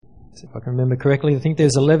So if I can remember correctly, I think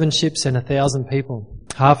there's 11 ships and 1,000 people.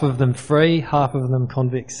 Half of them free, half of them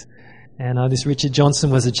convicts. And this Richard Johnson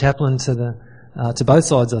was a chaplain to both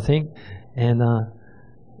sides, I think. And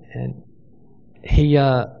he,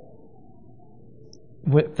 that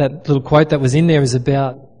little quote that was in there is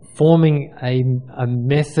about forming a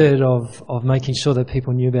method of making sure that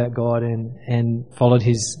people knew about God and followed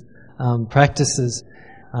his practices.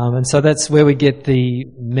 And so that's where we get the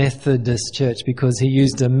Methodist Church, because he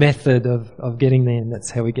used a method of getting there, and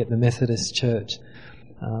that's how we get the Methodist Church.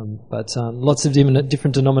 But lots of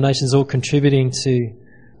different denominations all contributing to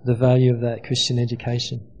the value of that Christian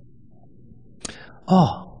education.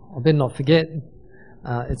 Oh, I better not forget.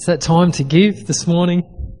 It's that time to give this morning.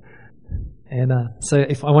 And so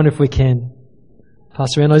I wonder if we can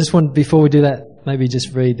pass around. I just want, before we do that, maybe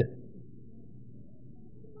just read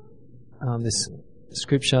this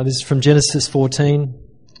scripture. This is from Genesis 14,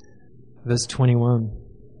 verse 21.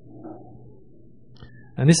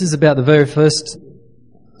 And this is about the very first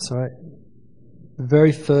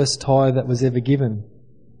tithe that was ever given.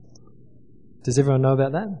 Does everyone know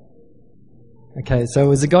about that? Okay, so it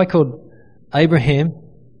was a guy called Abraham,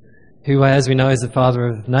 who, as we know, is the father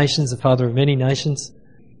of nations, the father of many nations.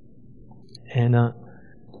 And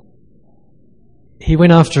he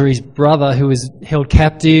went after his brother who was held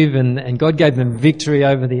captive, and God gave them victory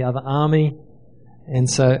over the other army. And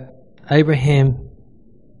so Abraham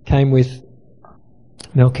came with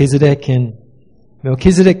Melchizedek, and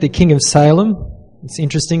Melchizedek, the king of Salem. It's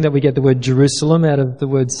interesting that we get the word Jerusalem out of the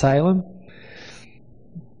word Salem.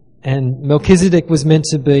 And Melchizedek was meant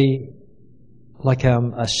to be like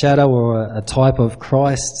a shadow or a type of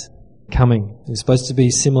Christ coming. He was supposed to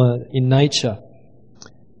be similar in nature.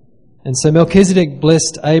 And so Melchizedek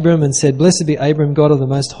blessed Abram and said, "Blessed be Abram, God of the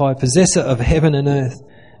Most High, possessor of heaven and earth,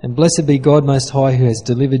 and blessed be God Most High, who has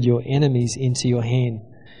delivered your enemies into your hand."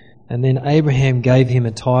 And then Abraham gave him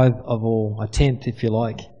a tithe of all, a tenth, if you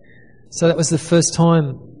like. So that was the first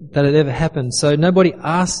time that it ever happened. So nobody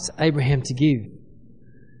asked Abraham to give.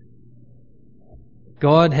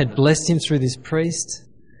 God had blessed him through this priest,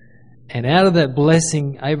 and out of that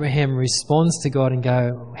blessing, Abraham responds to God and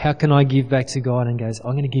go, "How can I give back to God?" And goes,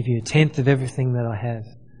 "I'm going to give you a tenth of everything that I have."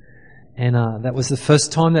 And that was the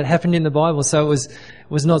first time that happened in the Bible. So it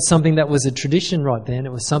was not something that was a tradition right then.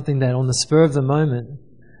 It was something that on the spur of the moment,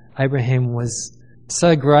 Abraham was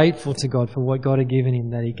so grateful to God for what God had given him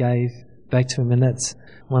that he gave back to him. And that's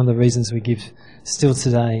one of the reasons we give still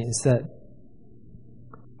today, is that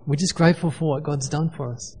we're just grateful for what God's done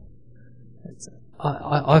for us.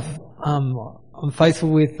 I'm faithful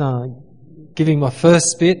with giving my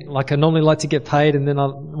first bit. Like, I normally like to get paid, and then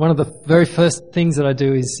one of the very first things that I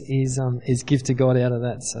do is give to God out of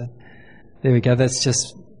that. So there we go. That's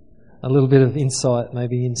just a little bit of insight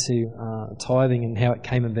maybe into tithing and how it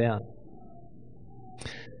came about.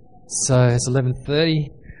 So it's 11:30,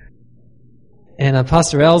 and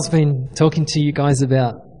Pastor Al's been talking to you guys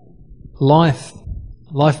about life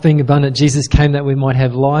being abundant. Jesus came that we might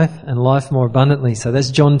have life and life more abundantly. So that's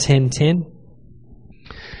John 10:10.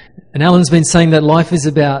 And Alan's been saying that life is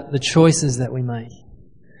about the choices that we make.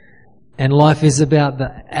 And life is about the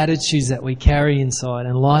attitudes that we carry inside.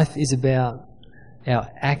 And life is about our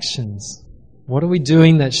actions. What are we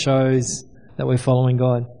doing that shows that we're following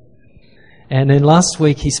God? And then last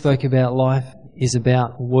week he spoke about life is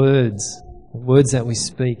about words that we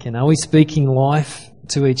speak. And are we speaking life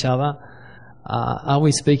to each other? Are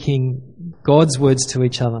we speaking God's words to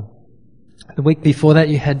each other? The week before that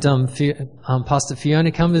you had Pastor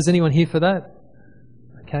Fiona come. Is anyone here for that?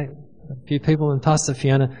 Okay, a few people. And Pastor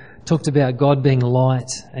Fiona talked about God being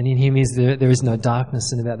light, and in Him there is no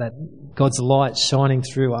darkness, and about that God's light shining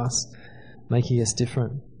through us, making us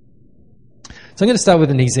different. So I'm going to start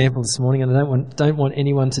with an example this morning, and I don't want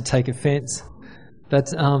anyone to take offence.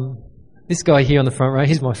 But this guy here on the front row,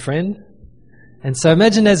 he's my friend. And so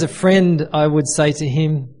imagine as a friend, I would say to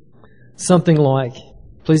him something like,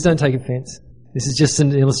 please don't take offence. This is just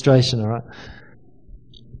an illustration, all right?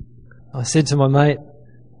 I said to my mate,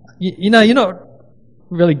 you know, you're not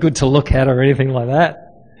really good to look at or anything like that.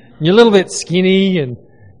 You're a little bit skinny and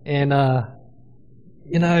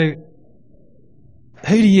you know,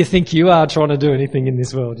 who do you think you are trying to do anything in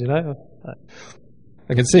this world, you know?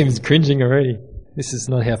 I can see him cringing already. This is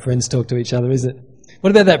not how friends talk to each other, is it? What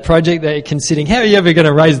about that project that you're considering? How are you ever going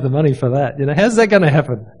to raise the money for that? You know, how's that going to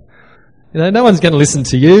happen? You know, no one's going to listen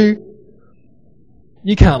to you.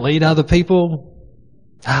 You can't lead other people.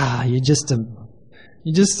 You're just an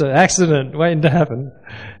accident waiting to happen.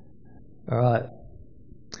 All right.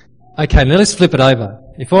 Okay, now let's flip it over.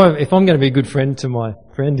 If I'm going to be a good friend to my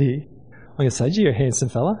friend here, I'm going to say, "Gee, you're a handsome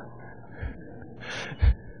fella."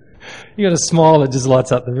 You got a smile that just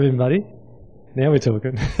lights up the room, buddy. Now we're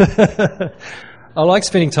talking. I like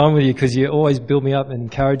spending time with you because you always build me up and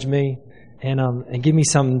encourage me and give me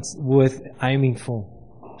something worth aiming for.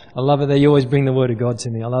 I love it that you always bring the Word of God to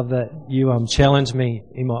me. I love that you challenge me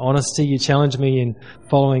in my honesty. You challenge me in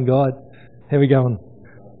following God. How we going?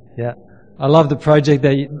 Yeah. I love the projects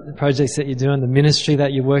that you're doing, the ministry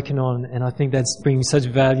that you're working on, and I think that's bringing such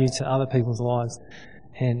value to other people's lives.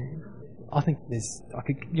 And I think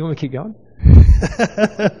you want me to keep going?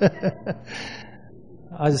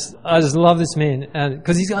 I just love this man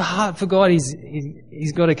because he's got a heart for God.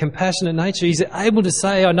 He's got a compassionate nature. He's able to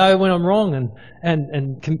say, "I know when I'm wrong," and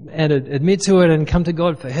admit to it and come to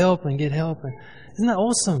God for help and get help. And isn't that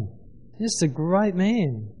awesome? He's just a great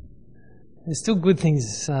man. There's still good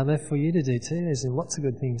things left for you to do too. There's lots of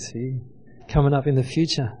good things for you coming up in the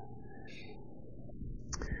future.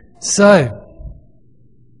 So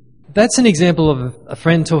that's an example of a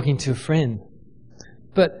friend talking to a friend.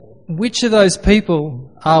 But which of those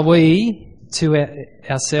people are we to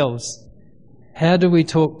ourselves? How do we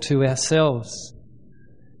talk to ourselves?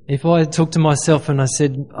 If I talk to myself and I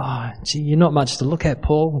said, "Oh, gee, you're not much to look at,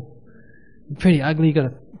 Paul. You're pretty ugly, you've got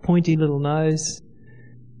a pointy little nose.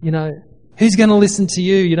 You know, who's going to listen to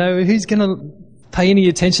you? You know, who's going to pay any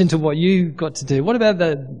attention to what you've got to do? What about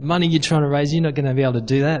the money you're trying to raise? You're not going to be able to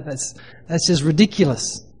do that. That's just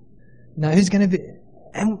ridiculous. No, who's going to be..."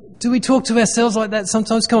 And do we talk to ourselves like that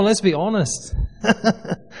sometimes? Come on, let's be honest.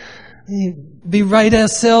 Berate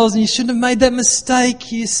ourselves, and you shouldn't have made that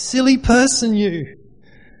mistake, you silly person, you.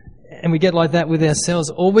 And we get like that with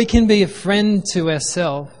ourselves. Or we can be a friend to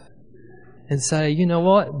ourselves and say, "You know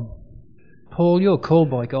what? Paul, you're called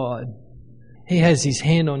by God. He has His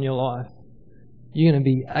hand on your life. You're going to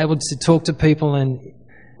be able to talk to people,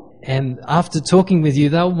 and after talking with you,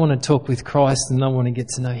 they'll want to talk with Christ and they'll want to get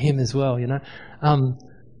to know Him as well, you know.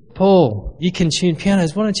 Paul, you can tune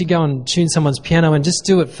pianos. Why don't you go and tune someone's piano and just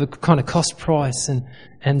do it for kind of cost price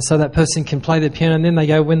and so that person can play the piano, and then they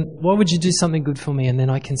go, why would you do something good for me?" And then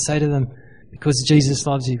I can say to them, "Because Jesus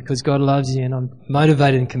loves you, because God loves you, and I'm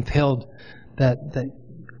motivated and compelled that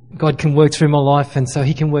God can work through my life, and so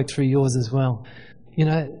He can work through yours as well." You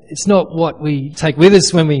know, it's not what we take with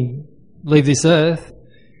us when we leave this earth,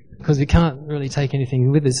 because we can't really take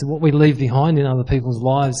anything with us. It's what we leave behind in other people's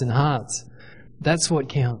lives and hearts. That's what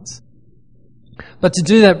counts. But to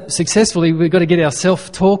do that successfully, we've got to get our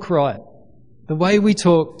self-talk right. The way we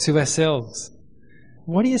talk to ourselves.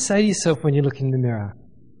 What do you say to yourself when you look in the mirror?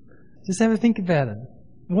 Just have a think about it.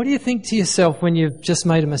 What do you think to yourself when you've just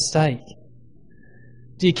made a mistake?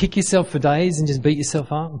 Do you kick yourself for days and just beat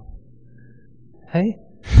yourself up? Hey?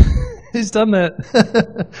 Who's done that?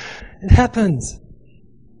 It happens.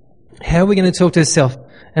 How are we going to talk to ourselves?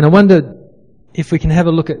 And I wonder if we can have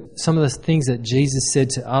a look at some of the things that Jesus said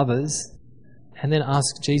to others and then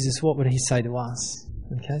ask Jesus, what would He say to us?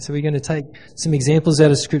 Okay, so we're going to take some examples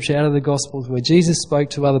out of Scripture, out of the Gospels, where Jesus spoke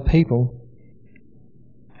to other people,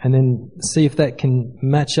 and then see if that can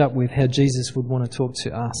match up with how Jesus would want to talk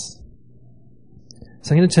to us.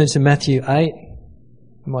 So I'm going to turn to Matthew 8. I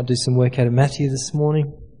might do some work out of Matthew this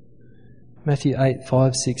morning. Matthew 8,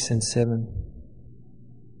 5, 6 and 7.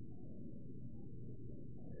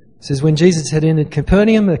 It says, "When Jesus had entered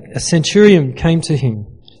Capernaum, a centurion came to him."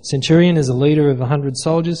 Centurion is a leader of 100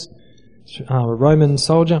 soldiers, a Roman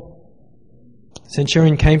soldier.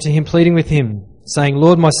 Centurion came to him, pleading with him, saying,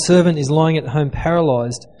 "Lord, my servant is lying at home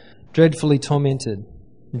paralyzed, dreadfully tormented."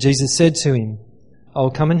 And Jesus said to him, "I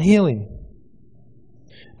will come and heal him."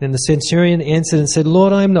 Then the centurion answered and said,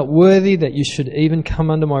 "Lord, I am not worthy that you should even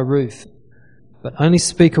come under my roof, but only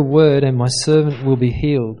speak a word and my servant will be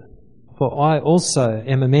healed. For I also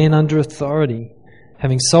am a man under authority,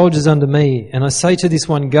 having soldiers under me, and I say to this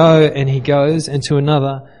one, 'Go,' and he goes, and to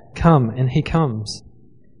another, 'Come,' and he comes.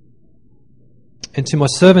 And to my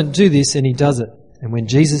servant, 'Do this,' and he does it." And when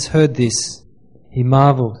Jesus heard this, he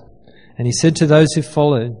marveled, and he said to those who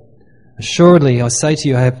followed, "Assuredly, I say to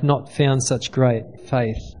you, I have not found such great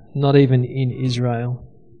faith, not even in Israel."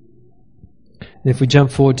 And if we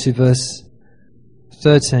jump forward to verse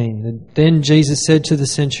 13, "Then Jesus said to the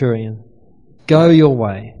centurion, 'Go your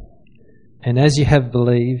way, and as you have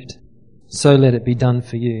believed, so let it be done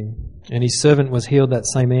for you.' And his servant was healed that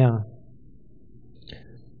same hour."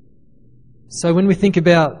 So when we think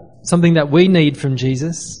about something that we need from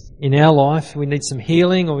Jesus in our life, we need some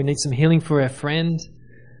healing, or we need some healing for our friend,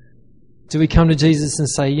 do we come to Jesus and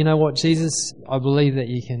say, "You know what, Jesus, I believe that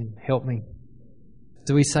you can help me"?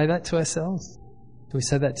 Do we say that to ourselves? Do we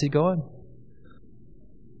say that to God?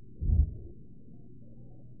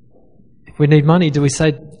 If we need money, do we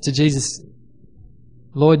say to Jesus,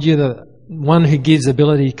 "Lord, you're one who gives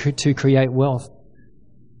ability to create wealth.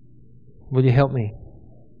 Will you help me?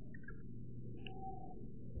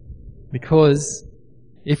 Because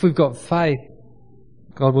if we've got faith,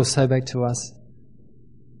 God will say back to us,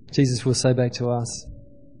 Jesus will say back to us,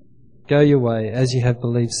 go your way, as you have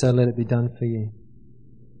believed, so let it be done for you.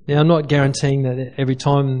 Now, I'm not guaranteeing that every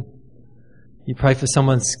time you pray for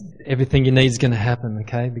someone, everything you need is going to happen,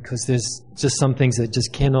 okay? Because there's just some things that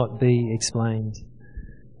just cannot be explained.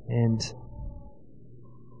 And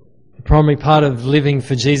the primary part of living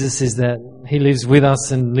for Jesus is that He lives with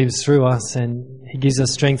us and lives through us, and He gives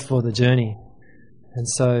us strength for the journey. And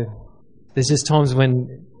so there's just times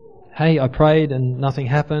when, hey, I prayed and nothing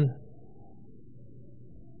happened,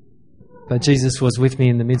 but Jesus was with me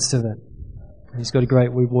in the midst of it. He's got a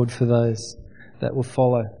great reward for those that will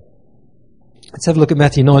follow. Let's have a look at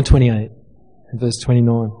Matthew 9:28 and verse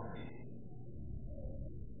 29.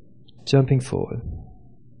 Jumping forward.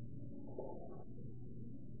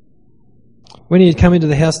 When he had come into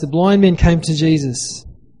the house, the blind men came to Jesus.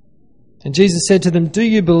 And Jesus said to them, do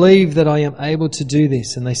you believe that I am able to do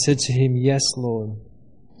this? And they said to him, yes, Lord.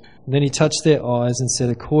 And then he touched their eyes and said,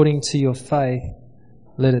 according to your faith,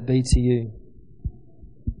 let it be to you.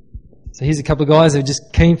 So here's a couple of guys who are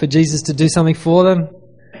just keen for Jesus to do something for them.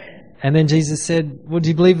 And then Jesus said, well, do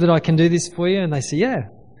you believe that I can do this for you? And they said, yeah.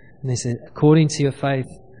 And they said, according to your faith,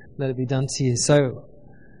 let it be done to you. So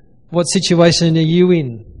what situation are you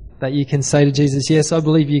in that you can say to Jesus, yes, I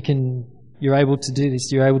believe you're able to do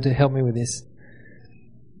this. You're able to help me with this.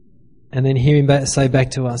 And then hear Him say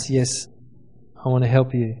back to us, yes, I want to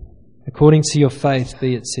help you. According to your faith,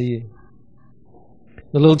 be it to you.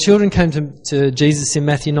 The little children came to Jesus in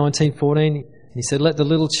Matthew 19:14. He said, let the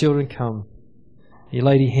little children come. He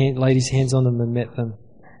laid His hands on them and met them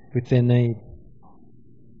with their need.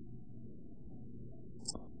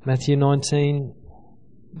 Matthew 19,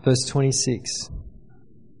 verse 26.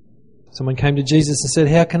 Someone came to Jesus and said,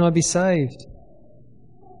 how can I be saved?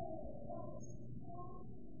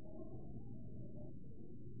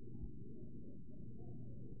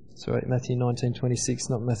 Sorry, Matthew 19:26,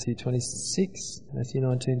 not Matthew 26. Matthew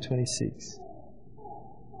 19:26.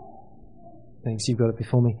 Thanks, you've got it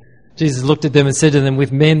before me. Jesus looked at them and said to them,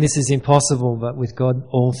 with men this is impossible, but with God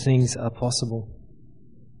all things are possible.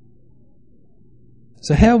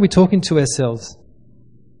 So how are we talking to ourselves?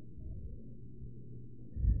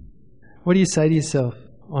 What do you say to yourself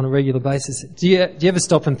on a regular basis? Do you ever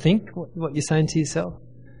stop and think what you're saying to yourself?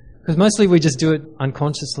 Because mostly we just do it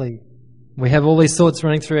unconsciously. We have all these thoughts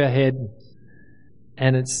running through our head,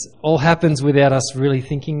 and it's all happens without us really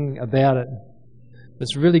thinking about it.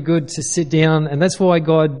 It's really good to sit down, and that's why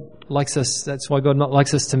God likes us. That's why God not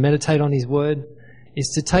likes us to meditate on His Word, is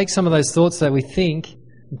to take some of those thoughts that we think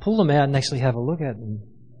and pull them out and actually have a look at them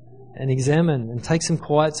and examine and take some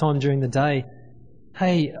quiet time during the day.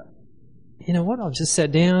 Hey, you know what? I've just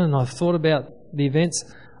sat down and I've thought about the events.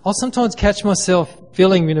 I'll sometimes catch myself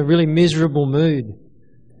feeling in a really miserable mood.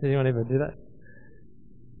 Does anyone ever do that?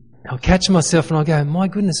 I'll catch myself and I'll go, my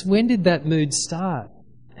goodness, when did that mood start?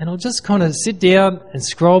 And I'll just kind of sit down and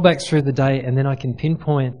scroll back through the day, and then I can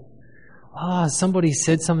pinpoint, somebody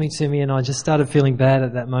said something to me and I just started feeling bad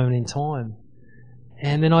at that moment in time.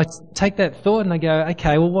 And then I take that thought and I go,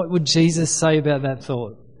 okay, well, what would Jesus say about that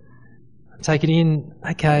thought? I take it in,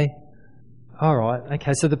 okay, all right,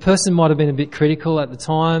 okay. So the person might have been a bit critical at the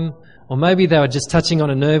time, or maybe they were just touching on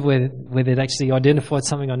a nerve where they'd actually identified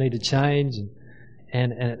something I need to change,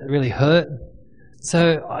 and it really hurt.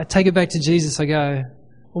 So I take it back to Jesus. I go,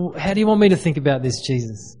 well, how do you want me to think about this,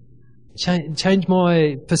 Jesus? Change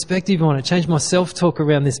my perspective on it, change my self-talk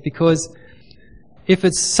around this, because if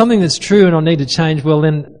it's something that's true and I need to change, well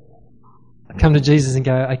then I come to Jesus and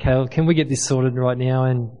go, okay, well, can we get this sorted right now,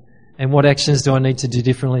 and what actions do I need to do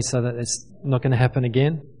differently so that it's not going to happen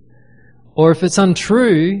again? Or if it's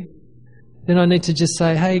untrue, then I need to just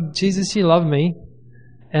say, hey, Jesus, you love me,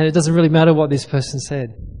 and it doesn't really matter what this person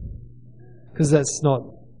said, because that's not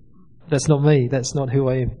me, that's not who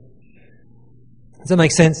I am. Does that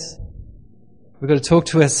make sense? We've got to talk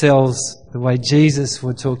to ourselves the way Jesus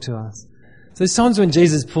would talk to us. So there's times when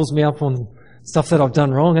Jesus pulls me up on stuff that I've done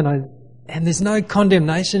wrong, and there's no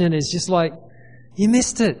condemnation, and it's just like, you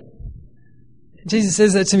missed it. Jesus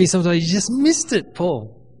says that to me sometimes, you just missed it,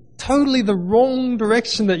 Paul. Totally the wrong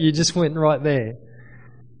direction that you just went right there.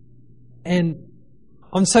 And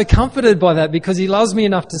I'm so comforted by that, because He loves me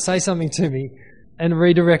enough to say something to me and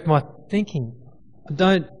redirect my thinking. I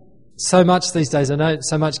don't so much these days. I don't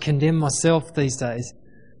so much condemn myself these days.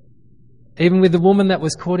 Even with the woman that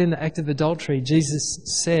was caught in the act of adultery, Jesus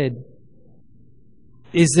said,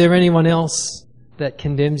 is there anyone else that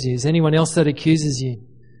condemns you? Is anyone else that accuses you?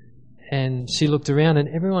 And she looked around and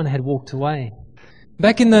everyone had walked away.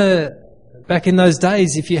 Back in those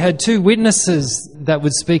days, if you had two witnesses that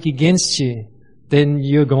would speak against you, then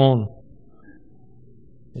you're gone.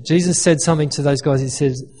 Jesus said something to those guys. He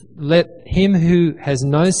says, let him who has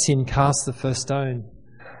no sin cast the first stone.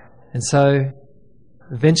 And so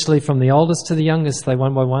eventually from the oldest to the youngest, they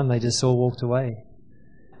one by one, they just all walked away.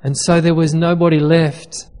 And so there was nobody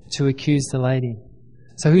left to accuse the lady.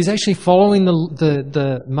 So he was actually following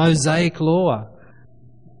the Mosaic law.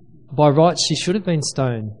 By rights, she should have been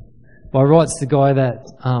stoned. By rights, the guy that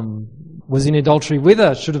was in adultery with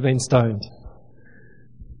her should have been stoned.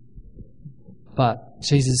 But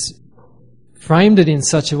Jesus framed it in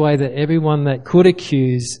such a way that everyone that could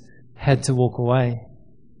accuse had to walk away.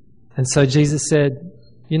 And so Jesus said,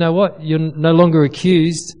 you know what? You're no longer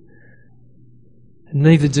accused.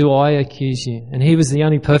 Neither do I accuse you. And he was the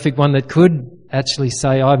only perfect one that could actually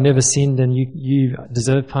say, I've never sinned and you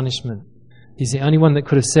deserve punishment. He's the only one that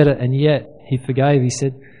could have said it, and yet he forgave. He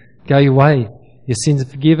said, go your way. Your sins are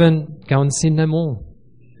forgiven. Go and sin no more.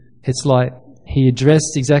 It's like he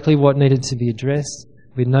addressed exactly what needed to be addressed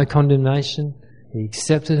with no condemnation. He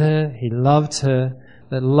accepted her. He loved her.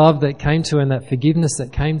 That love that came to her and that forgiveness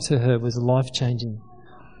that came to her was life-changing.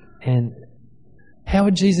 And how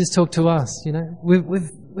would Jesus talk to us? You know,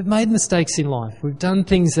 we've made mistakes in life. We've done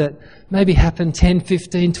things that maybe happened 10,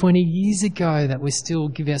 15, 20 years ago that we still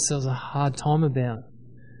give ourselves a hard time about.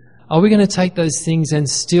 Are we going to take those things and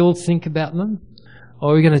still think about them?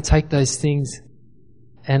 Or are we going to take those things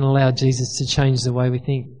and allow Jesus to change the way we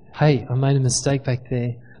think? Hey, I made a mistake back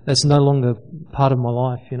there. That's no longer part of my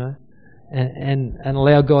life, you know. And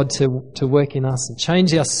allow God to work in us and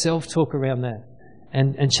change our self-talk around that.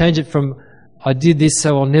 And change it from, I did this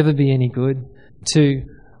so I'll never be any good, to,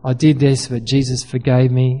 I did this but Jesus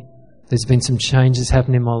forgave me. There's been some changes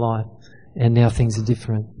happen in my life and now things are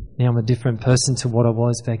different. Now I'm a different person to what I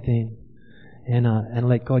was back then. And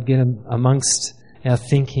let God get amongst our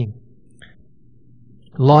thinking.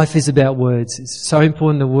 Life is about words. It's so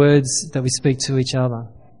important, the words that we speak to each other,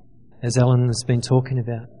 as Alan has been talking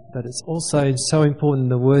about. But it's also so important,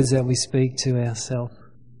 the words that we speak to ourselves.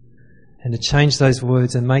 And to change those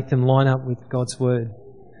words and make them line up with God's word.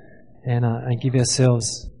 And give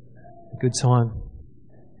ourselves a good time.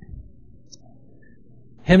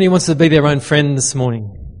 How many wants to be their own friend this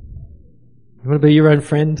morning? You want to be your own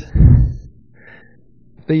friend?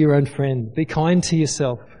 Be your own friend. Be kind to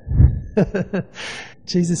yourself.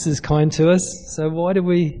 Jesus is kind to us, so why do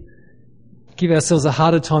we give ourselves a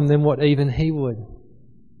harder time than what even He would?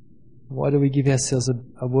 Why do we give ourselves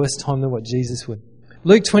a worse time than what Jesus would?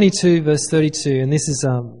 Luke 22 verse 32, and this is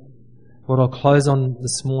what I'll close on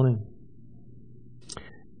this morning.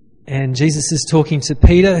 And Jesus is talking to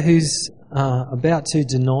Peter, who's about to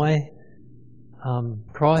deny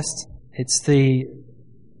Christ. It's the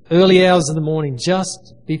early hours of the morning,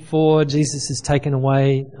 just before Jesus is taken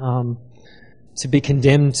away to be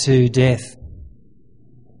condemned to death.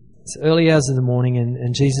 It's early hours of the morning,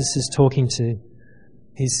 and Jesus is talking to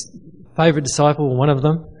his favourite disciple, one of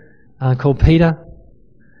them, called Peter.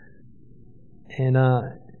 And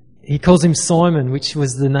he calls him Simon, which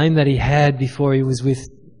was the name that he had before he was with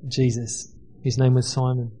Jesus. His name was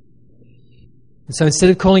Simon. And so instead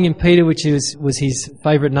of calling him Peter, which was his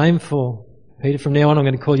favourite name for Peter, from now on I'm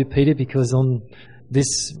going to call you Peter, because on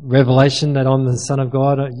this revelation that I'm the Son of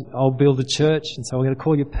God, I'll build a church, and so I'm going to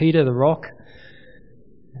call you Peter, the rock.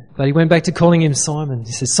 But he went back to calling him Simon.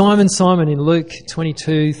 He says, Simon, Simon, in Luke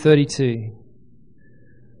 22:32.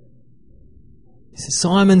 He says,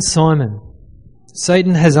 Simon, Simon,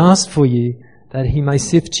 Satan has asked for you that he may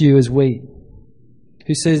sift you as wheat.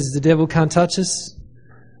 Who says the devil can't touch us?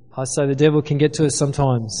 I say the devil can get to us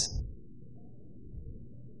sometimes.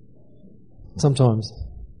 Sometimes.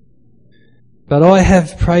 But I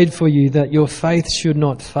have prayed for you that your faith should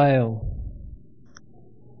not fail.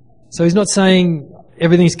 So he's not saying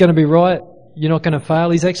everything's going to be right, you're not going to fail.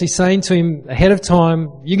 He's actually saying to him ahead of time,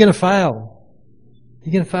 you're going to fail.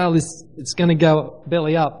 You're going to fail. It's going to go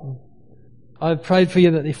belly up. I've prayed for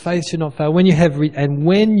you that your faith should not fail when you have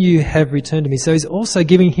returned to me. So he's also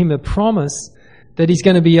giving him a promise that he's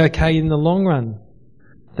going to be okay in the long run.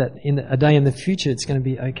 That in a day in the future it's going to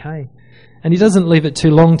be okay. And he doesn't leave it too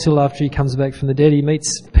long till after he comes back from the dead. He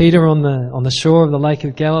meets Peter on the shore of the Lake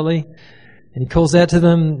of Galilee, and he calls out to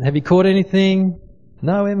them, have you caught anything?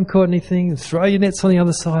 No, we haven't caught anything. Throw your nets on the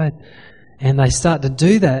other side. And they start to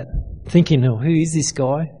do that, thinking, oh, who is this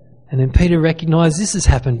guy? And then Peter recognised this has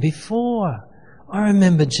happened before. I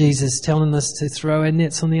remember Jesus telling us to throw our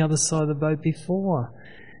nets on the other side of the boat before.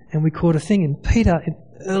 And we caught a thing. And Peter, in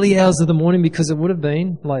early hours of the morning, because it would have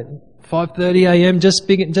been like 5:30 a.m.,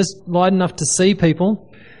 just light enough to see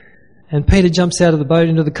people. And Peter jumps out of the boat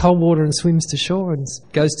into the cold water and swims to shore and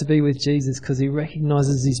goes to be with Jesus because he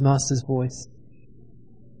recognises his master's voice.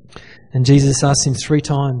 And Jesus asks him 3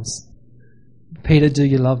 times, "Peter, do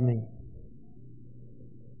you love me?"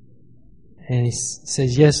 And he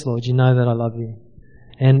says, "Yes, Lord, you know that I love you."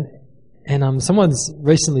 And someone's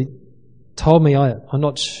recently told me, I'm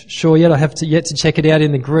not sure yet, I have yet to check it out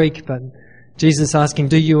in the Greek, but Jesus asking,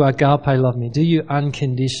 "Do you agape love me? Do you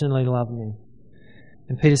unconditionally love me?"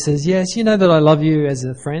 And Peter says, "Yes, you know that I love you as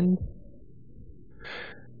a friend."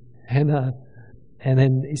 And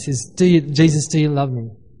then he says, "Jesus, do you love me?"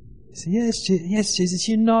 He says, yes, Jesus,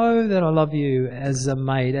 you know that I love you as a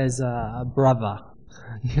mate, as a brother.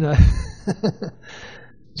 You know,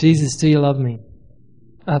 "Jesus, do you love me?"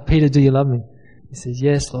 "Peter, do you love me?" He says,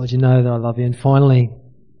 "Yes, Lord, you know that I love you." And finally,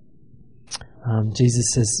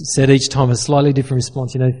 Jesus said each time a slightly different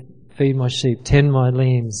response. You know, "Feed my sheep, tend my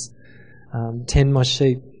lambs, tend my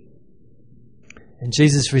sheep." And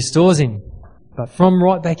Jesus restores him. But from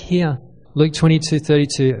right back here, Luke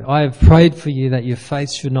 22:32, "I have prayed for you that your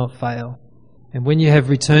faith should not fail. And when you have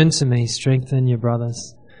returned to me, strengthen your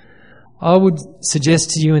brothers." I would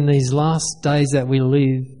suggest to you in these last days that we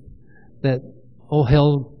live, that all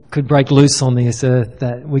hell could break loose on this earth,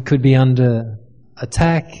 that we could be under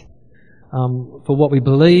attack for what we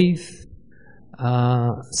believe.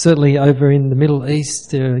 Certainly over in the Middle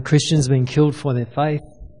East, there are Christians being killed for their faith.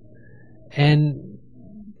 And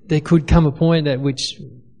there could come a point at which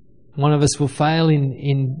one of us will fail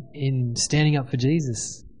in standing up for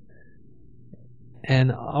Jesus.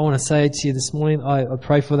 And I want to say to you this morning, I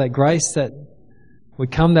pray for that grace that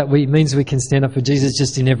would come, that means we can stand up for Jesus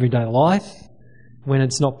just in everyday life, when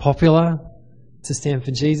it's not popular to stand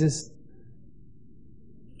for Jesus.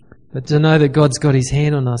 But to know that God's got his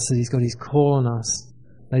hand on us, that he's got his call on us,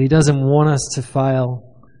 that he doesn't want us to fail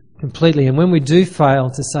completely. And when we do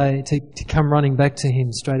fail, to come running back to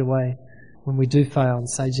him straight away. When we do fail, and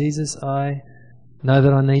say, "Jesus, I know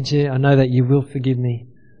that I need you. I know that you will forgive me.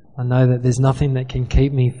 I know that there's nothing that can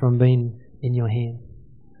keep me from being in your hand."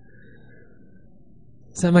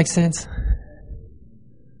 Does that make sense?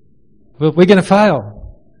 Well, we're going to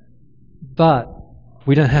fail. But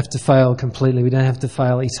we don't have to fail completely. We don't have to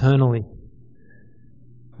fail eternally.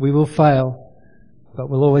 We will fail, but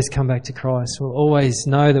we'll always come back to Christ. We'll always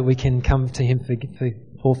know that we can come to him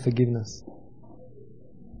for forgiveness.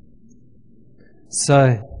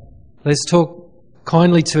 So, let's talk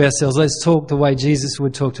kindly to ourselves. Let's talk the way Jesus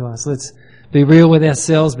would talk to us. Let's be real with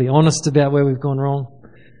ourselves, be honest about where we've gone wrong,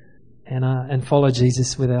 and follow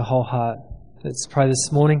Jesus with our whole heart. Let's pray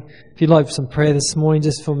this morning. If you'd like some prayer this morning,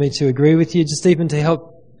 just for me to agree with you, just even to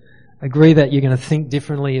help agree that you're going to think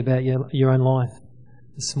differently about your own life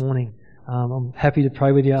this morning. I'm happy to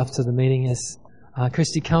pray with you after the meeting as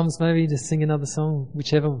Christy comes, maybe to sing another song,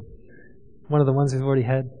 whichever one of the ones we've already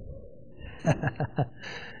had.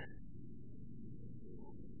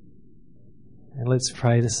 And let's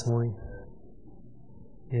pray this morning.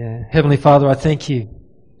 Yeah. Heavenly Father, I thank you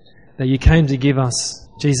that you came to give us,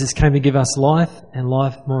 Jesus came to give us life and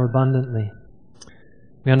life more abundantly.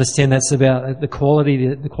 We understand that's about the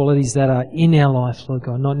qualities that are in our life, Lord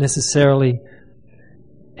God, not necessarily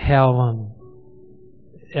how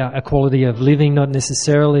our quality of living, not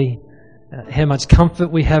necessarily how much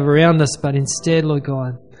comfort we have around us, but instead, Lord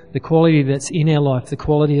God, the quality that's in our life, the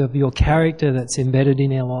quality of your character that's embedded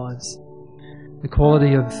in our lives, the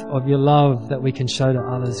quality of your love that we can show to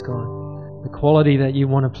others, God, the quality that you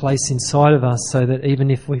want to place inside of us so that even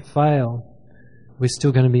if we fail, we're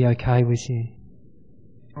still going to be okay with you.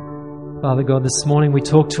 Father God, this morning we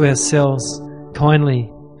talk to ourselves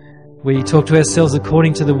kindly. We talk to ourselves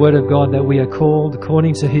according to the Word of God, that we are called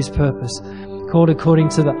according to His purpose, called according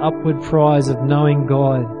to the upward prize of knowing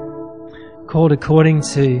God, called according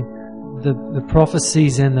to the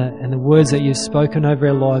prophecies and the words that you've spoken over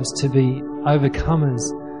our lives to be overcomers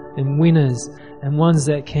and winners and ones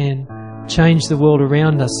that can change the world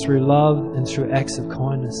around us through love and through acts of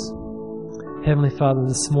kindness. Heavenly Father,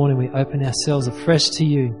 this morning we open ourselves afresh to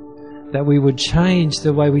you, that we would change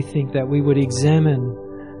the way we think, that we would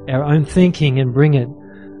examine our own thinking and bring it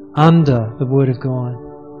under the Word of God.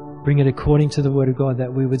 Bring it according to the Word of God,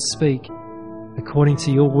 that we would speak according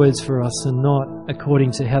to your words for us and not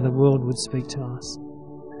according to how the world would speak to us.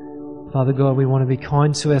 Father God, we want to be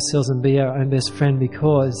kind to ourselves and be our own best friend,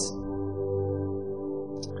 because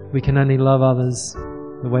we can only love others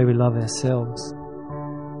the way we love ourselves.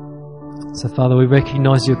 So Father, we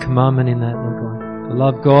recognize your commandment in that, Lord God, to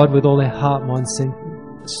love God with all our heart, mind,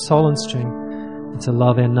 soul and strength, and to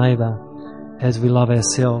love our neighbour as we love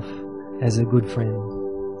ourselves as a good friend.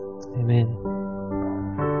 Amen.